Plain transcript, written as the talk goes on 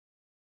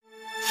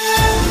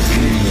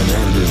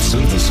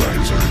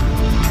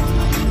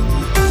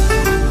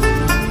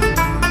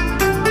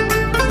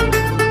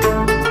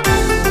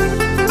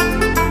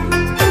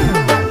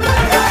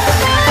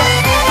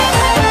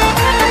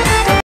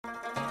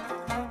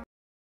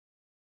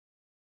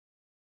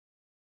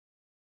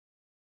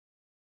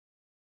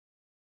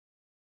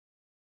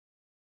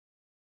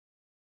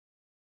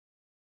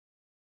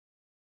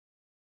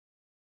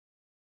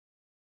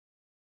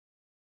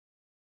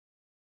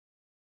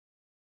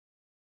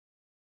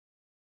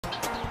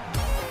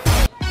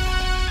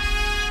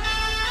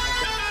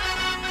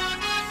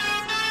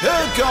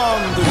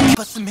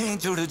आपस में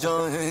जुड़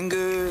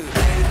जाएंगे।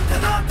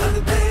 धनाधन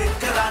दे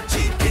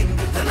कराची किंग,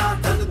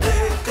 धनाधन दे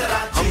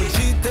कराची। हम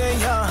जीते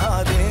या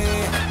हारे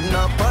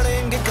ना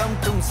पड़ेंगे कम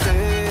तुमसे,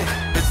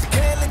 इस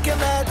खेल के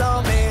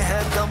मैदान में है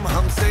दम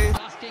हमसे।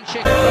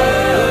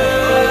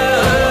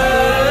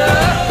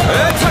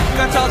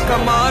 छक्का चौका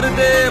मार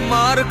दे,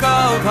 मार का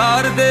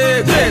उधार दे,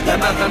 दे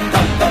धनाधन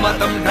दम दम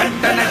दम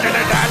done done done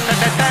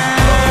done done.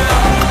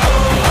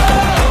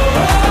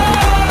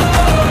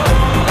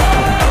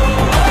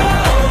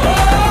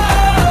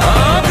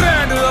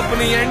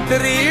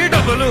 Entry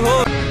double हो।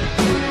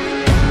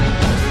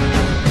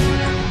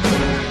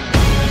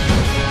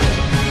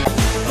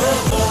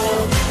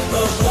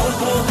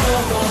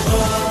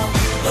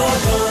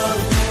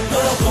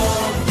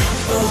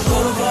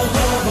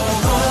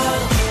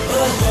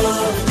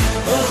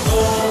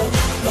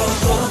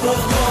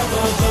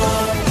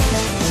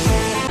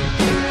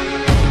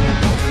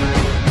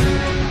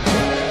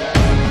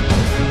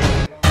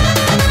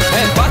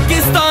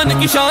 पाकिस्तान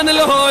की शान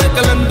लाहौर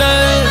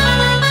कलंदर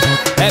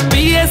है,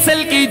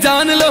 PSL की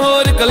जान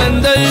लाहौर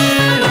कलंदर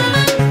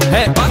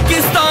है।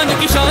 पाकिस्तान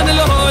की शान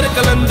लाहौर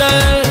कलंदर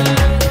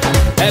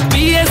है,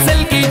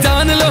 PSL की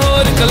जान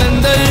लाहौर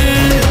कलंदर।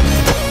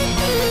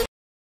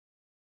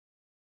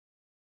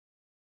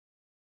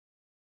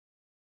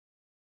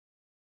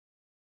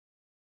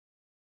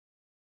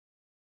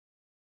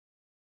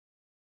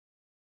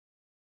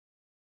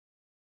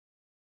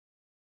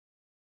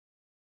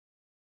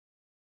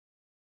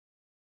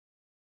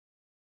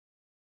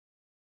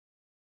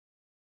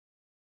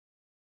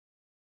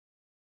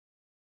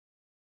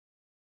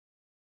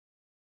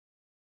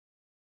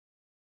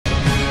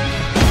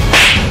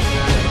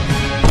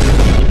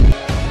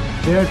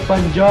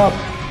 पंजाब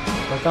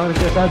पठान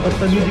के साथ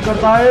बदतमीजी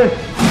करता है।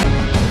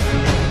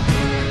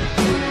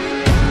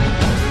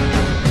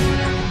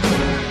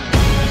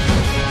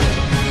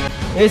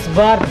 इस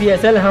बार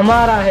PSL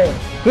हमारा है,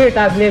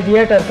 बेटा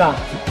ग्लेडिएटर का।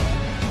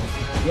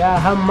 या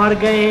हम मर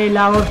गए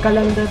लाहौर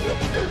कलंदर।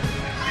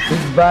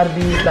 इस बार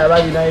भी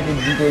इस्लामाबाद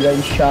यूनाइटेड जीतेगा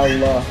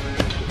इंशाअल्लाह।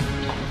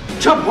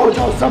 चुप हो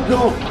जाओ सब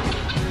लोग।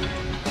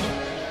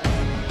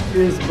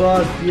 इस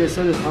बार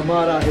PSL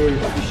हमारा है,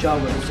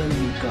 पेशावर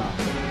जंगी का।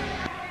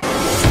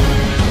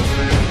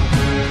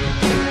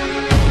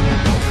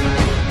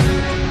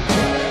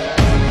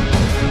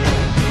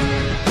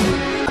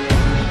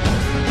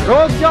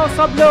 रुक जाओ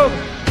सब लोग।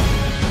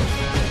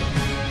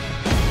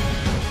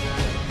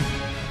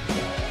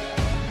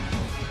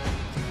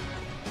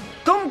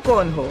 तुम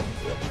कौन हो?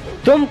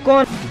 तुम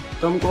कौन?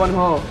 तुम कौन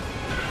हो?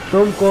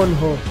 तुम कौन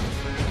हो?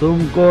 तुम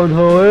कौन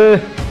हो?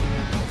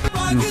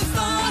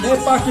 मैं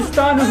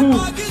पाकिस्तान हूँ,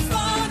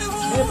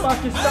 मैं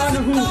पाकिस्तान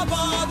हूँ,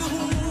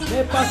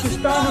 मैं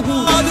पाकिस्तान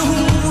हूँ,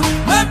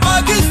 मैं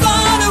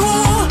पाकिस्तान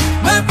हूँ,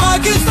 मैं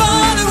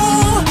पाकिस्तान हूँ,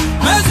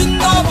 मैं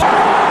जिंदाबाद।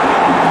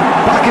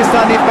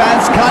 Pakistani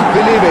fans can't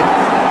believe it.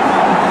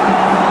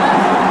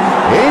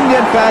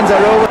 Indian fans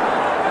are over.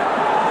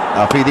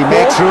 Afridi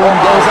makes room,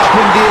 goes up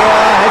in the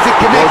air, has it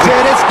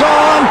connected, it's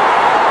gone!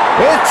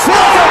 It's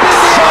up in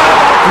the air,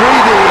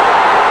 Afridi!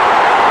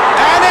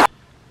 And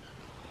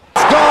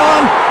it's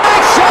gone!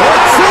 It's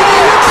in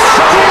the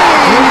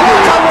extreme!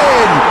 What a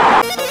win!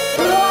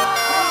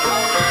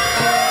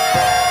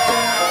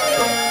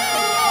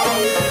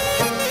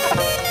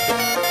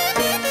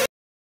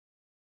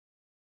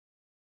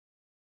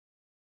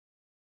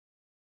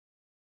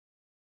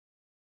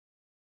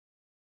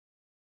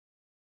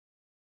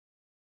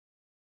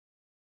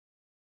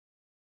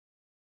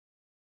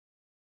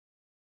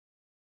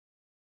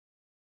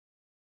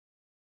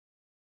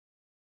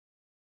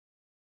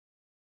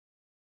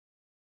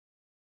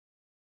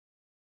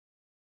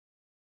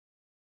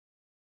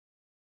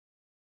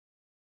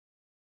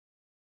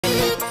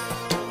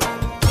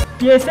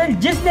 PSL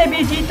जिसने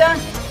भी जीता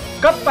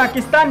कब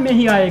पाकिस्तान में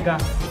ही आएगा।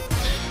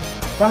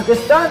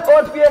 पाकिस्तान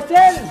और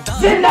PSL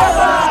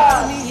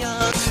जिंदाबाद।